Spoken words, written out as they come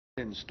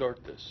Didn't start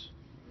this.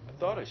 I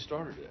thought I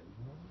started it.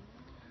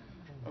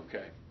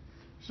 Okay.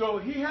 So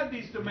he had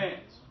these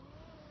demands.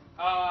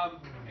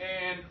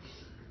 And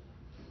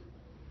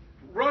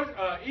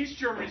East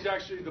Germany is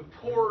actually the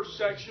poorer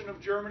section of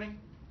Germany.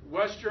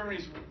 West Germany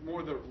is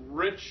more the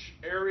rich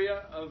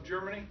area of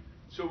Germany.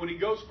 So when he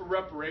goes for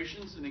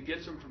reparations and he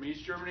gets them from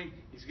East Germany,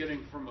 he's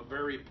getting from a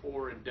very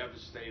poor and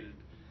devastated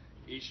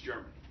East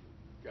Germany.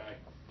 Okay.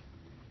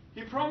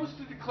 He promised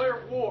to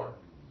declare war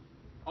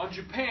on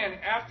Japan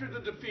after the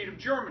defeat of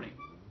Germany.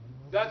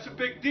 That's a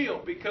big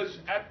deal because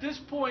at this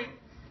point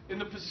in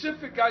the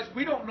Pacific, guys,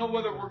 we don't know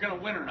whether we're going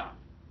to win or not.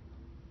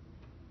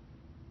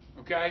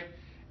 Okay?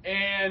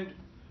 And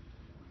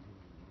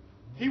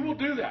he will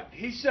do that.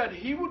 He said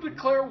he will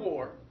declare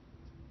war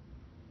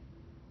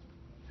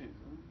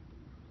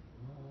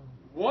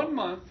 1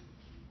 month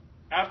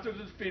after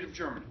the defeat of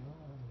Germany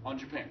on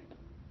Japan.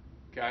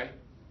 Okay?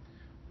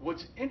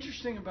 What's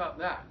interesting about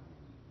that,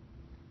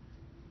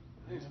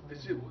 it's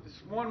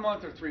 1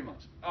 month or 3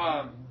 months?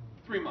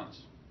 3 months.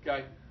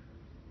 Okay?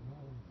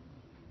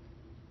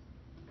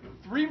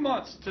 3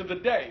 months to the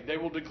day they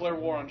will declare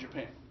war on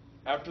Japan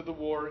after the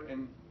war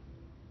in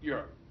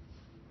Europe.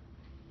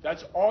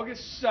 That's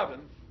August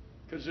 7th,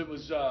 because it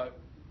was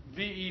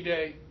VE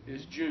Day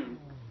is June.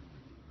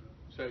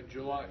 So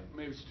July,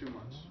 maybe it's 2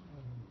 months.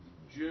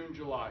 June,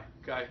 July,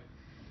 okay?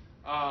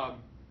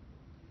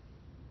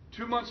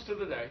 2 months to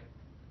the day.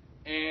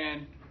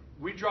 And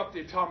we dropped the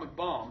atomic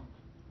bomb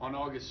on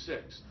August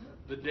 6th,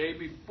 the day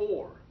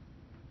before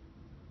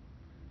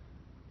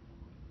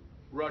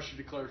Russia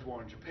declares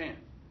war on Japan.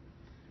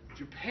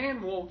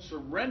 Japan won't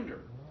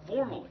surrender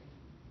formally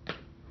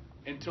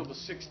until the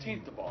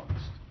 16th of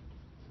August,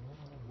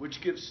 which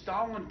gives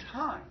Stalin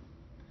time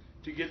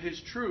to get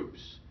his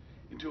troops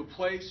into a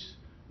place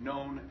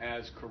known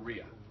as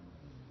Korea.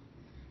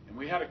 And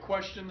we had a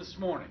question this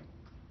morning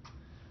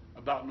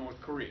about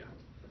North Korea.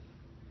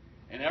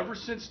 And ever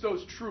since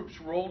those troops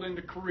rolled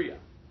into Korea,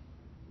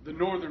 the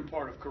northern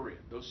part of Korea,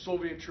 those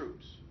Soviet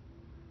troops,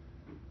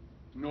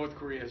 North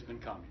Korea has been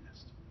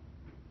communist.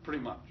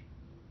 Pretty much.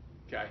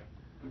 Okay?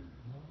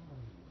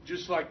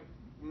 Just like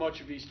much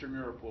of Eastern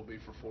Europe will be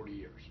for 40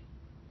 years.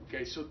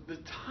 Okay, so the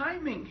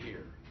timing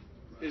here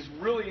is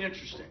really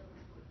interesting.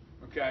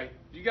 Okay,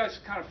 do you guys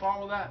kind of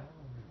follow that?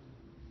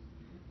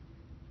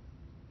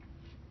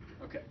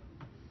 Okay.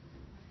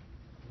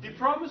 He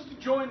promised to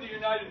join the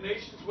United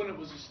Nations when it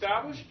was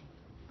established.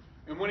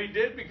 And when he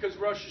did, because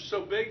Russia's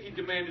so big, he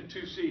demanded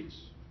 2 seats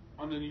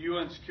on the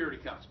UN Security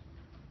Council.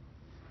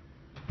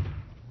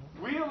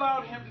 We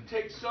allowed him to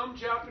take some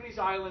Japanese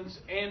islands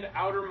and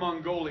outer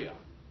Mongolia.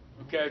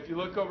 Okay, if you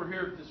look over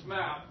here at this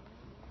map,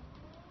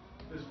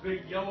 this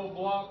big yellow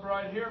blob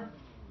right here,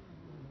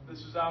 this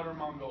is outer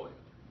Mongolia.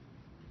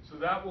 So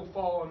that will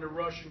fall under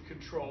Russian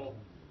control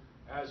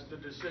as the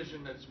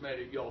decision that's made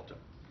at Yalta.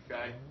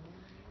 Okay?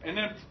 And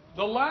then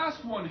the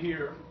last one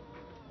here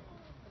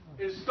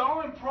is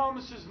Stalin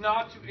promises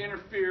not to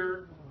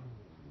interfere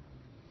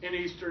in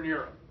Eastern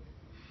Europe.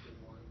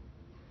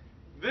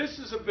 This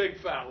is a big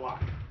fat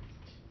lie.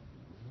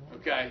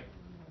 Okay?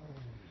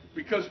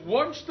 Because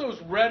once those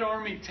Red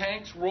Army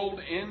tanks rolled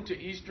into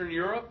Eastern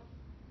Europe,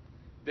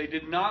 they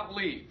did not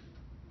leave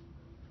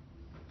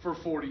for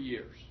 40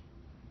 years.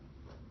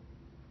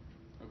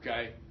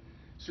 Okay?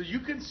 So you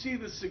can see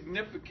the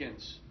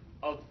significance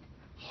of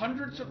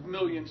hundreds of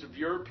millions of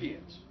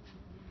Europeans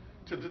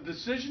to the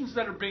decisions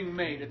that are being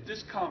made at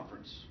this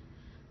conference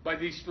by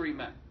these 3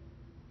 men.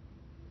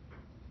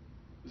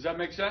 Does that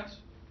make sense?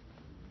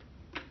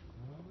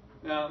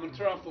 Now, I'm going to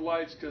turn off the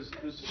lights because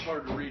this is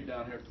hard to read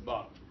down here at the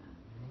bottom.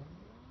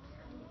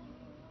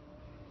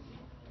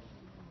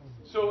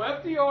 So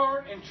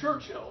FDR and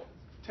Churchill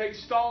take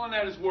Stalin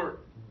at his word.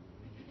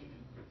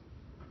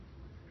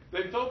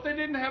 They felt they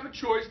didn't have a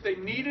choice. They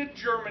needed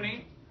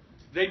Germany.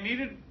 They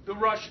needed the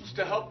Russians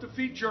to help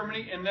defeat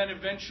Germany and then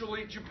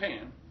eventually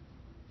Japan.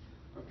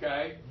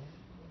 Okay?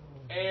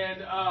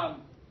 And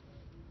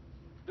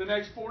the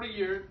next 40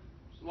 years,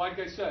 like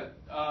I said,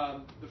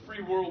 the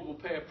free world will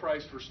pay a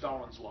price for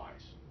Stalin's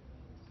lies.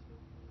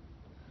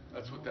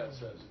 That's what that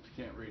says, if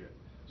you can't read it.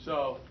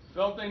 So,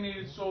 felt they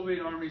needed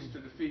Soviet armies to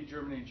defeat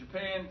Germany and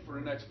Japan. For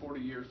the next 40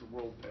 years, the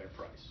world will pay a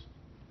price.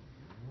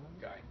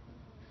 Okay?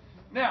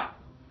 Now,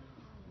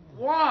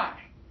 why?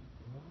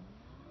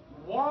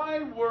 Why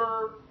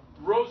were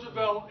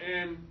Roosevelt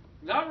and,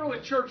 not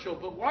really Churchill,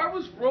 but why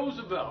was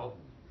Roosevelt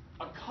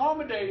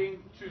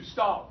accommodating to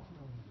Stalin?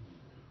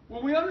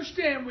 Well, we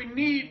understand we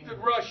need the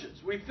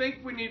Russians. We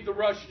think we need the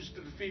Russians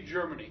to defeat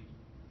Germany,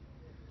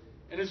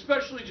 and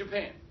especially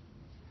Japan.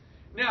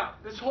 Now,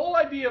 this whole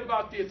idea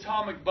about the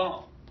atomic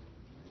bomb,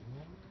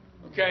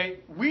 okay,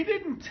 we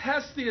didn't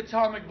test the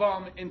atomic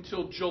bomb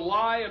until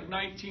July of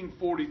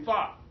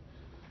 1945.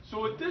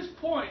 So at this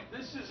point,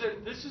 this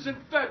is in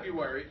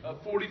February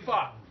of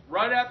 45,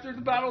 right after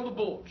the Battle of the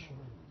Bulge.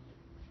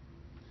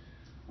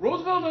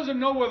 Roosevelt doesn't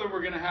know whether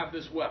we're going to have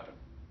this weapon.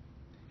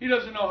 He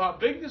doesn't know how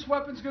big this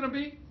weapon's going to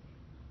be.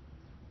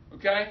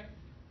 Okay?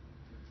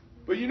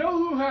 But you know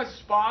who has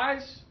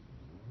spies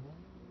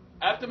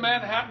at the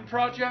Manhattan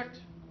Project,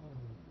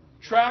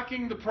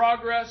 tracking the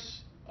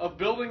progress of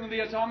building the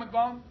atomic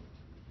bomb?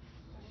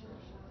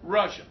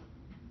 Russia.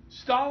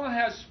 Stalin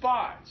has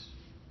spies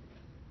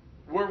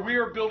where we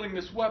are building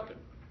this weapon.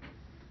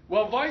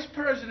 Well, Vice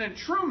President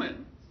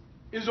Truman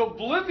is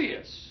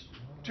oblivious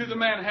to the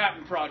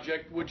Manhattan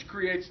Project, which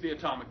creates the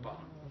atomic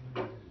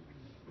bomb.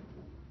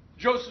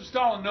 Joseph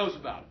Stalin knows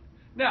about it.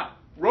 Now,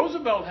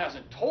 Roosevelt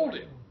hasn't told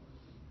him.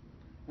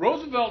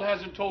 Roosevelt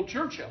hasn't told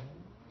Churchill.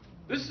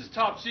 This is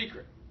top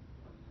secret.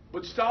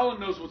 But Stalin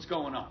knows what's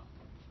going on.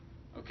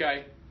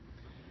 Okay?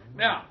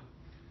 Now,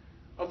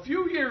 a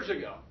few years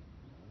ago,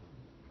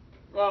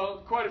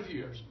 well, quite a few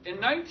years,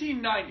 in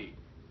 1990,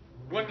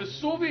 when the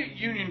Soviet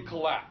Union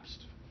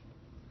collapsed,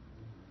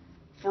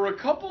 for a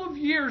couple of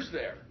years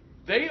there,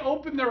 they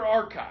opened their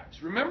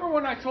archives. Remember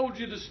when I told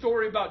you the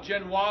story about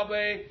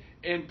Genoave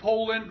in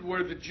Poland,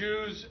 where the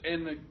Jews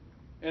and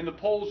the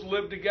Poles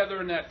lived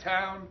together in that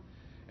town,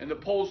 and the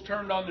Poles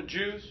turned on the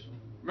Jews?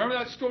 Remember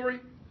that story?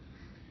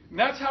 And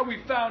that's how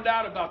we found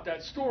out about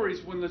that story,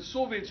 is when the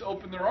Soviets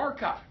opened their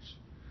archives.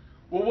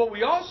 Well, what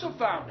we also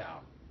found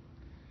out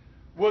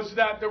was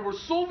that there were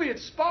Soviet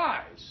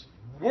spies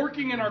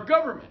working in our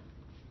government.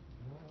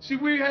 See,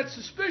 we had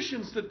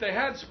suspicions that they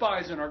had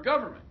spies in our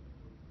government.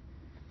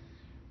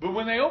 But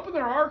when they opened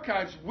their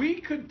archives, we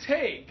could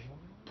take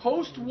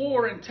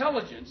post-war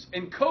intelligence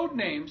and code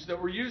names that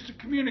were used to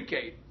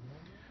communicate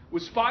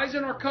with spies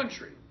in our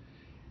country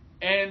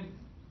and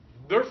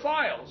their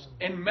files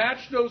and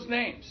match those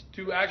names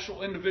to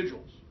actual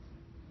individuals.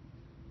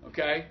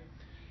 Okay?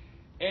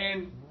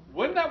 And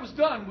when that was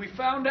done, we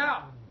found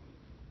out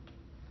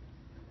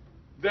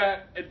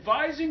that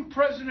advising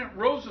President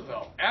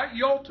Roosevelt at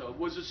Yalta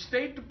was a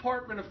State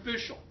Department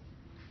official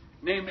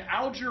named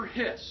Alger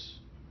Hiss,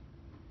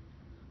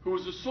 who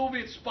was a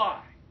Soviet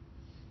spy.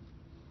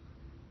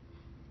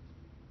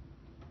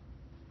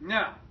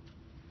 Now,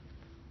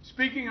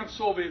 speaking of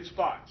Soviet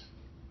spies,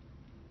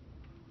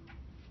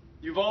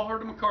 you've all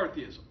heard of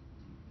McCarthyism.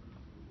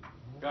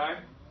 Okay?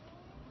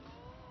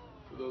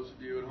 For those of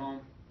you at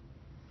home.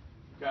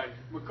 Okay,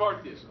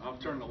 McCarthyism. I'll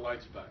turn the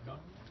lights back on.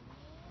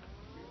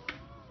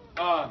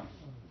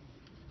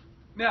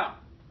 Now,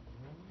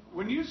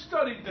 when you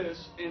studied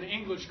this in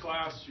English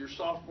class, your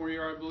sophomore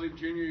year, I believe,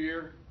 junior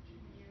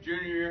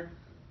year,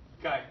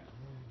 okay,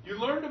 you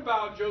learned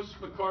about Joseph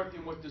McCarthy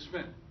and what this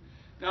meant.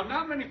 Now,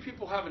 not many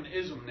people have an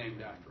ism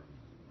named after him.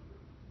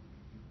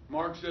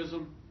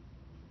 Marxism,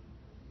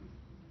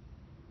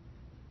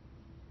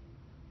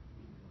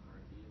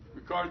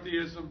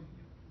 McCarthyism.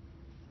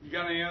 You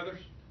got any others?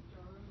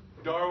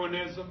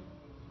 Darwinism.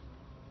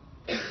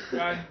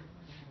 Okay.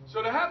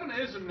 So to have an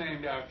ism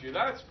named after you,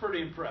 that's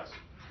pretty impressive.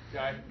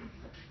 Okay.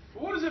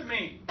 But what does it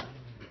mean?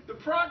 The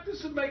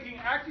practice of making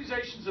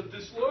accusations of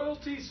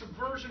disloyalty,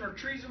 subversion, or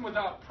treason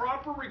without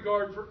proper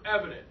regard for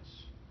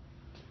evidence.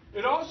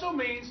 It also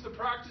means the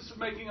practice of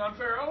making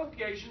unfair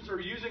allegations or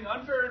using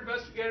unfair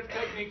investigative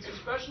techniques,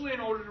 especially in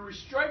order to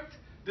restrict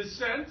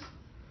dissent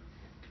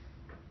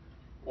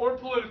or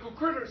political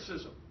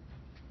criticism.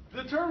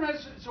 The term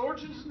has its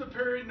origins in the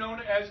period known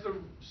as the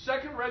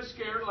Second Red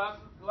Scare,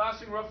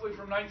 lasting roughly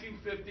from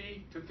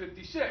 1950 to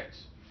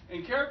 56,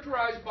 and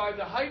characterized by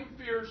the heightened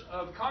fears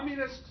of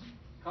communist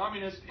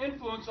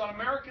influence on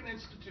American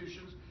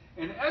institutions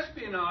and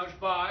espionage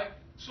by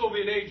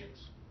Soviet agents.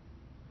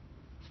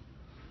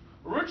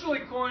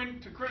 Originally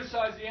coined to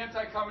criticize the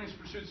anti-communist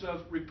pursuits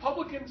of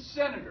Republican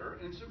Senator,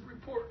 and it's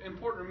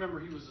important to remember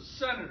he was a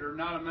senator,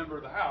 not a member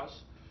of the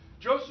House,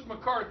 Joseph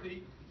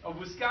McCarthy of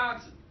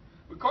Wisconsin.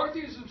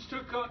 McCarthyism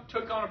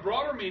took on a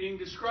broader meaning,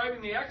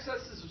 describing the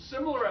excesses of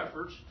similar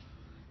efforts.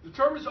 The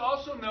term is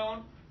also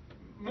known,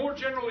 more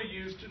generally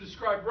used, to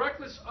describe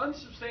reckless,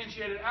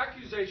 unsubstantiated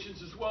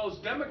accusations as well as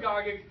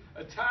demagogic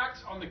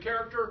attacks on the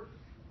character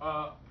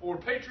or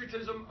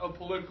patriotism of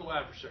political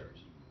adversaries.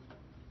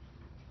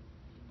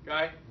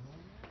 Okay?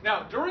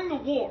 Now, during the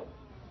war,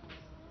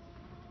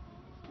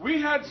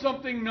 we had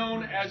something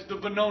known as the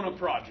Vanona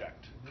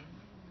Project,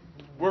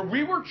 where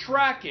we were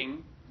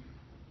tracking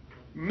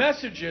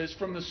messages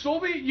from the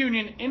Soviet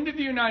Union into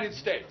the United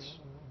States.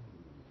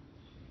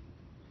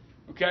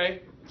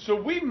 Okay?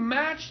 So we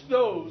matched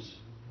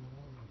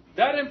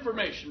that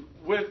information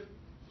with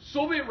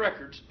Soviet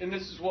records, and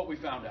this is what we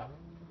found out.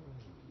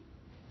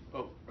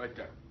 Oh, right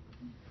there.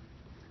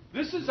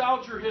 This is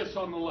Alger Hiss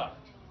on the left.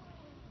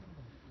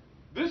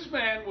 This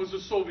man was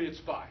a Soviet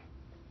spy.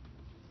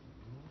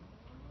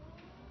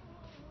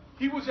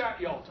 He was at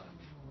Yalta.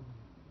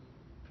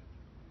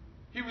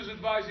 He was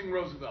advising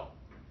Roosevelt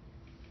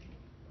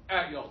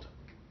at Yalta.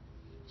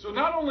 So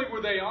not only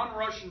were they on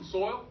Russian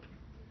soil,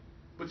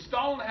 but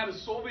Stalin had a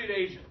Soviet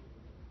agent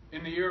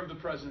in the ear of the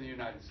President of the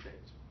United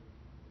States.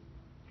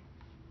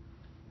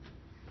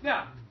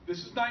 Now, this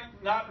is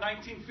not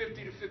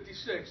 1950 to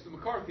 56, the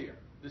McCarthy era.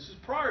 This is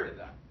prior to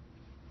that.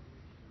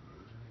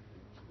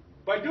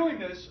 By doing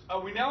this,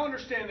 we now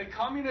understand that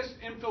communist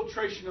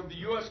infiltration of the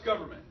U.S.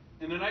 government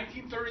in the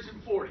 1930s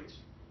and 40s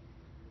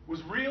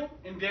was real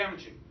and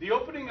damaging. The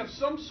opening of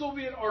some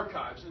Soviet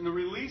archives and the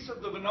release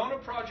of the Vanona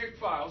Project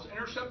files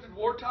intercepted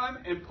wartime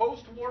and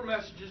post-war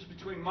messages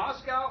between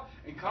Moscow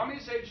and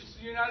communist agents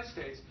in the United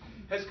States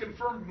has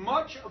confirmed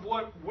much of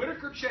what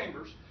Whittaker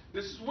Chambers,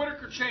 this is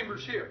Whittaker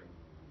Chambers here.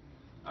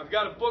 I've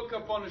got a book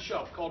up on the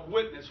shelf called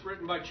Witness,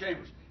 written by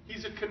Chambers.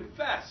 He's a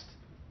confessed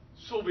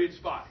Soviet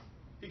spy.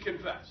 He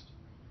confessed.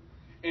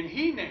 And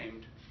he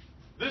named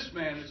this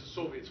man as a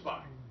Soviet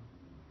spy.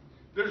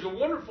 There's a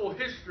wonderful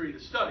history to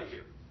study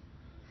here.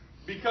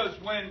 Because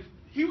when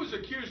he was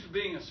accused of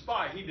being a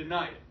spy, he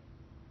denied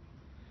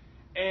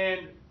it.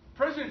 And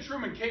President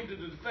Truman came to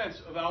the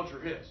defense of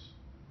Alger Hiss.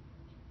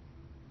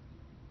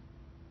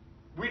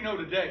 We know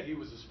today he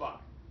was a spy.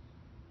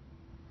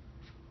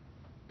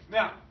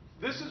 Now,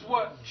 this is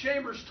what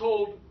Chambers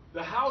told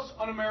the House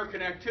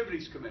Un-American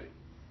Activities Committee.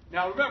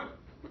 Now remember,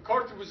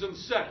 McCarthy was in the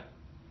Senate.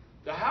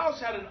 The House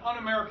had an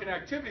Un-American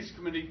Activities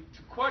Committee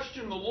to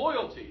question the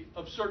loyalty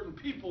of certain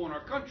people in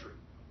our country.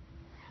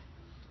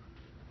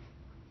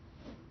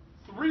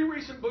 3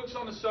 recent books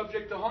on the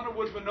subject, The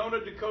Hunterwood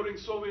Vanona Decoding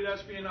Soviet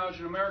Espionage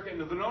in America and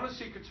The Vanona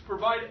Secrets,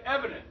 provide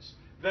evidence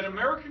that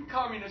American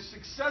communists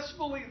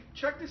successfully,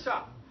 check this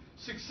out,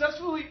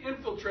 successfully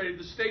infiltrated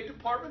the State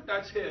Department,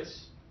 that's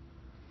Hiss,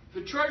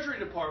 the Treasury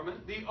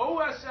Department, the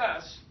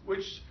OSS,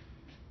 which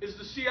is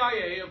the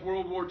CIA of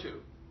World War II.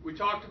 We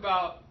talked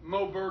about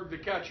Moberg, the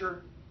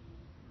catcher,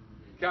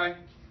 okay?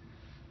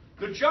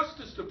 The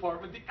Justice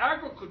Department, the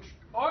Agriculture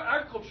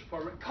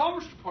Department,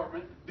 Commerce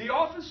Department, the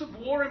Office of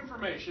War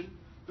Information,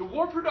 the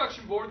War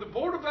Production Board, the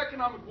Board of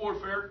Economic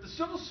Warfare, the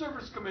Civil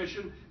Service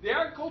Commission, the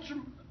Agriculture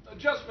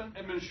Adjustment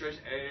Administration,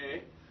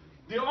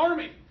 the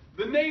Army,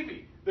 the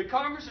Navy, the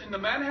Congress, and the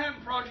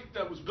Manhattan Project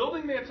that was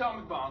building the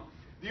atomic bomb,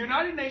 the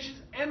United Nations,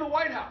 and the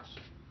White House.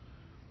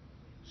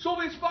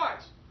 Soviet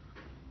spies.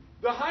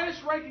 The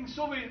highest-ranking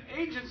Soviet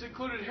agents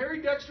included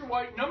Harry Dexter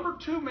White, number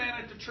 2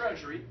 man at the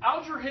Treasury,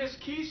 Alger Hiss,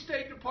 key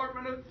State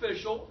Department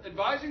official,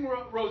 advising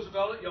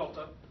Roosevelt at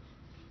Yalta,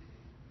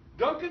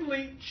 Duncan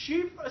Lee,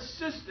 chief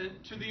assistant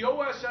to the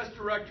OSS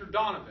director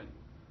Donovan.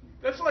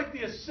 That's like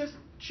the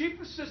chief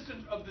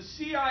assistant of the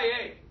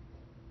CIA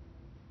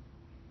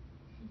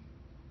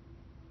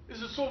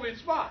is a Soviet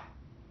spy.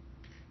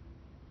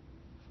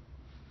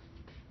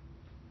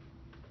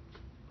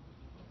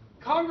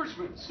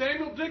 Congressman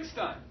Samuel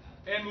Dickstein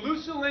and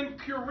Lucien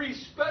Curie,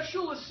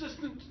 special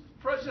assistant to the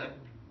president.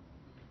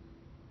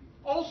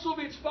 All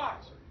Soviet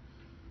spies.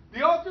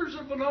 The authors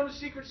of Vanona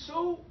Secrets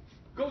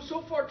go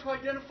so far to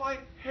identify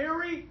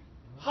Harry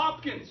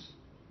Hopkins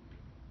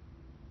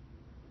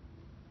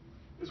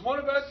as one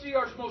of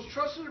SDR's most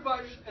trusted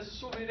advisors as a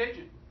Soviet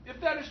agent. If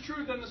that is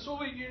true, then the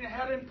Soviet Union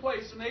had in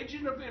place an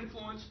agent of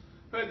influence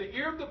who had the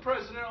ear of the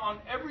president on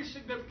every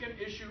significant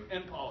issue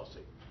and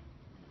policy.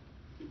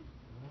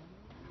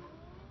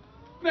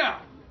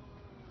 Now,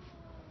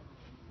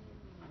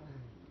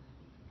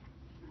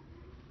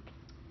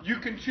 you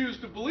can choose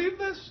to believe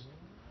this.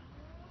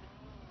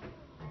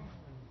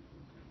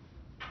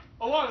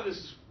 A lot of this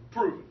is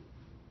proven.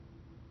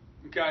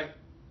 Okay?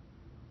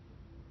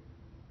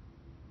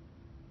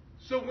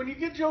 So when you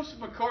get Joseph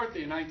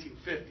McCarthy in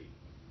 1950,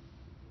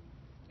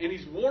 and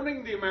he's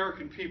warning the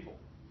American people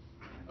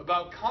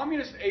about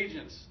communist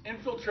agents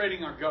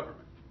infiltrating our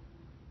government,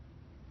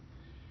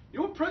 you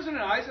know what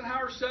President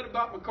Eisenhower said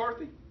about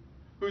McCarthy?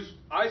 Who's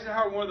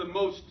Eisenhower, one of the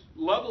most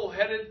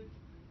level-headed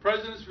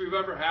presidents we've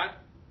ever had?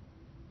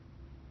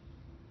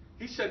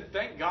 He said,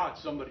 thank God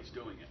somebody's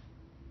doing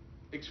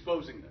it,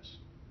 exposing this.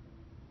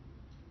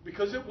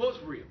 Because it was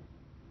real.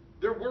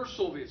 There were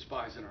Soviet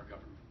spies in our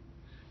government.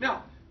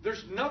 Now,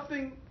 there's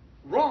nothing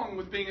wrong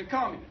with being a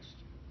communist.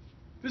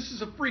 This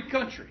is a free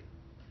country.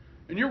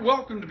 And you're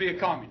welcome to be a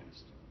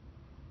communist.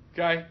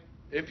 Okay?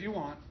 If you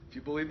want, if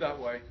you believe that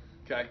way.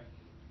 Okay?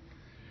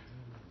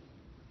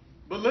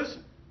 But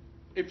listen,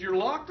 if you're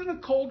locked in a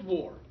Cold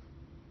War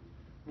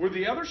where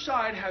the other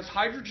side has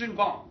hydrogen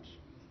bombs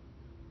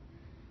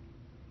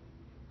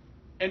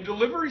and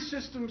delivery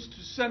systems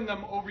to send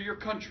them over your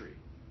country,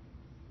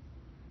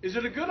 is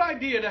it a good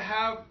idea to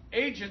have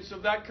agents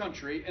of that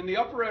country in the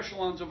upper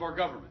echelons of our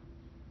government?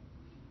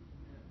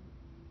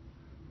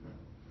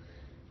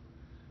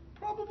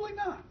 Probably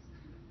not.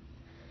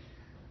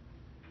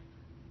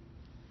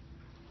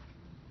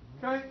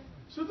 Okay?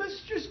 So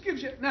this just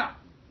gives you... Now,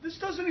 this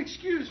doesn't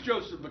excuse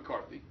Joseph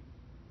McCarthy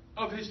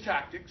of his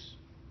tactics.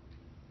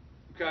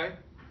 Okay?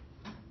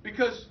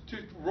 Because to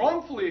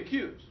wrongfully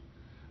accuse.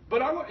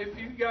 But I want, if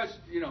you guys,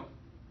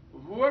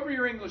 whoever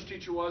your English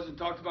teacher was and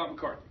talked about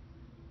McCarthy.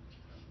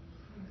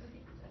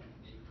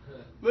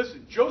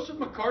 Listen, Joseph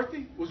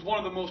McCarthy was one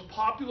of the most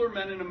popular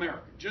men in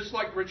America, just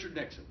like Richard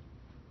Nixon.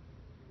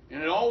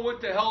 And it all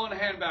went to hell in a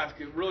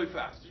handbasket really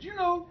fast. Did you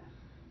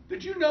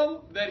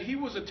know that he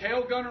was a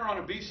tail gunner on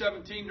a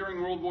B-17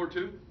 during World War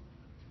II?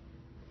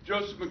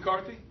 Joseph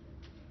McCarthy?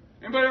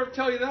 Anybody ever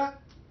tell you that?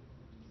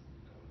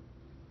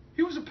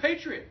 He was a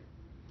patriot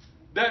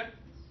that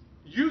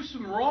used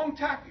some wrong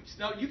tactics.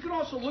 Now, you can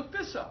also look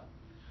this up.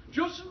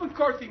 Joseph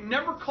McCarthy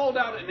never called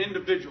out an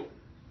individual.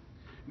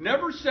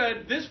 never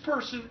said this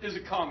person is a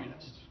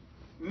communist.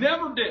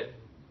 Never did.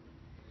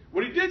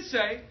 What he did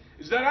say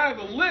is that out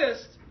of the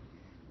list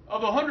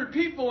of 100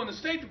 people in the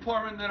State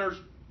Department that are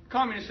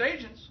communist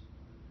agents,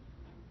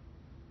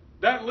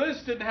 that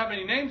list didn't have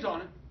any names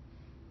on it.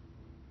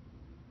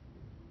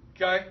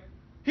 Okay?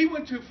 He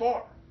went too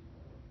far.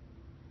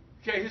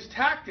 Okay, his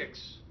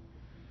tactics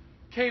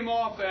came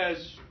off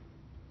as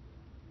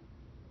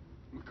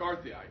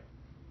McCarthyite,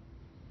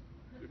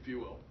 if you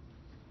will.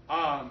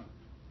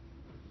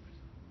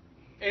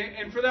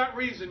 And for that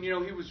reason, he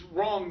was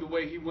wrong the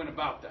way he went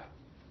about that.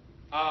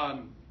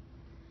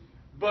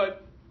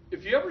 But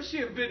if you ever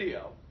see a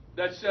video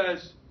that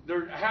says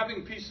they're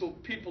having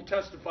people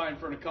testify in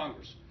front of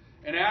Congress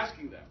and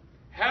asking them,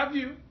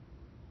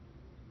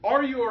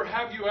 are you or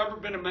have you ever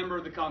been a member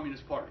of the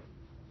Communist Party?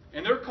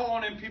 And they're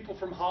calling in people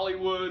from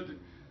Hollywood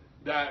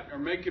that are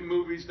making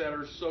movies that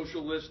are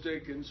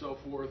socialistic and so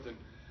forth. And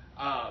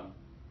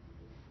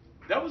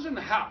that was in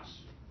the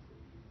House.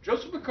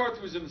 Joseph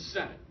McCarthy was in the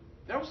Senate.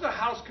 That was the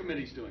House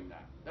committees doing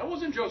that. That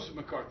wasn't Joseph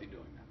McCarthy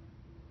doing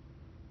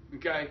that.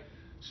 Okay?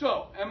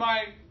 So, am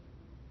I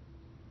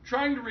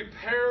trying to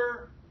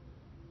repair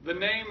the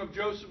name of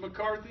Joseph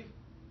McCarthy?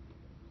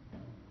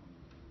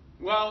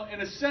 Well,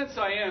 in a sense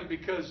I am,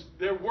 because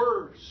there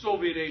were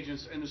Soviet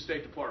agents in the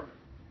State Department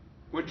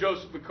when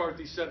Joseph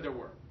McCarthy said there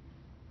were.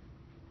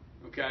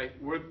 Okay?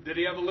 Did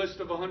he have a list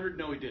of 100?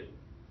 No, he didn't.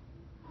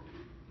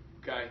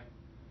 Okay?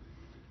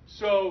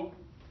 So,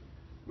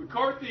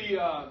 McCarthy,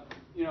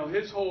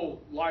 his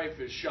whole life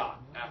is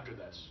shot after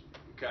this.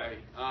 Okay?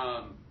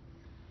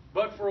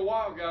 But for a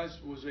while, guys,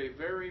 was a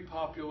very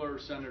popular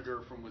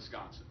senator from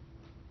Wisconsin.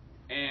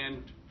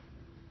 And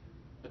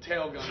a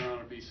tail gunner on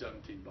a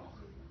B-17 bomber.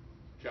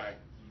 Okay?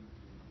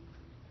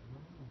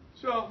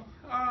 So,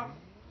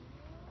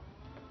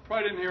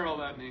 probably didn't hear all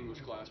that in the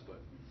English class, but...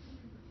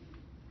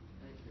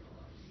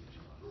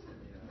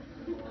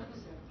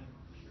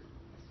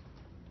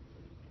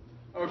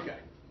 Okay.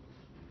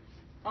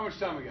 How much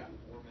time we got?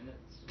 4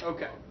 minutes.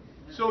 Okay.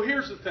 So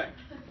here's the thing.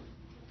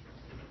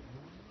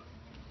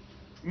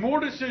 More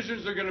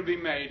decisions are going to be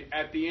made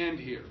at the end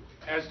here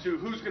as to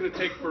who's going to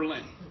take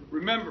Berlin.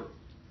 Remember,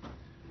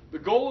 the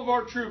goal of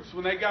our troops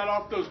when they got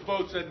off those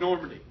boats at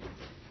Normandy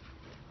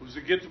was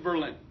to get to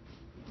Berlin.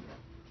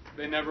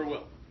 They never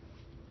will.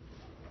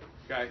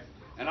 Okay?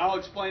 And I'll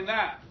explain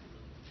that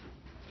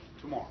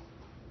tomorrow.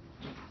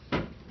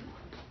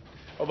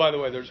 Oh, by the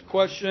way, there's a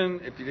question,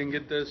 if you didn't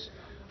get this,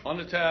 on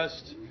the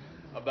test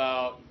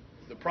about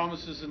the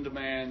promises and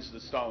demands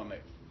that Stalin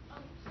made.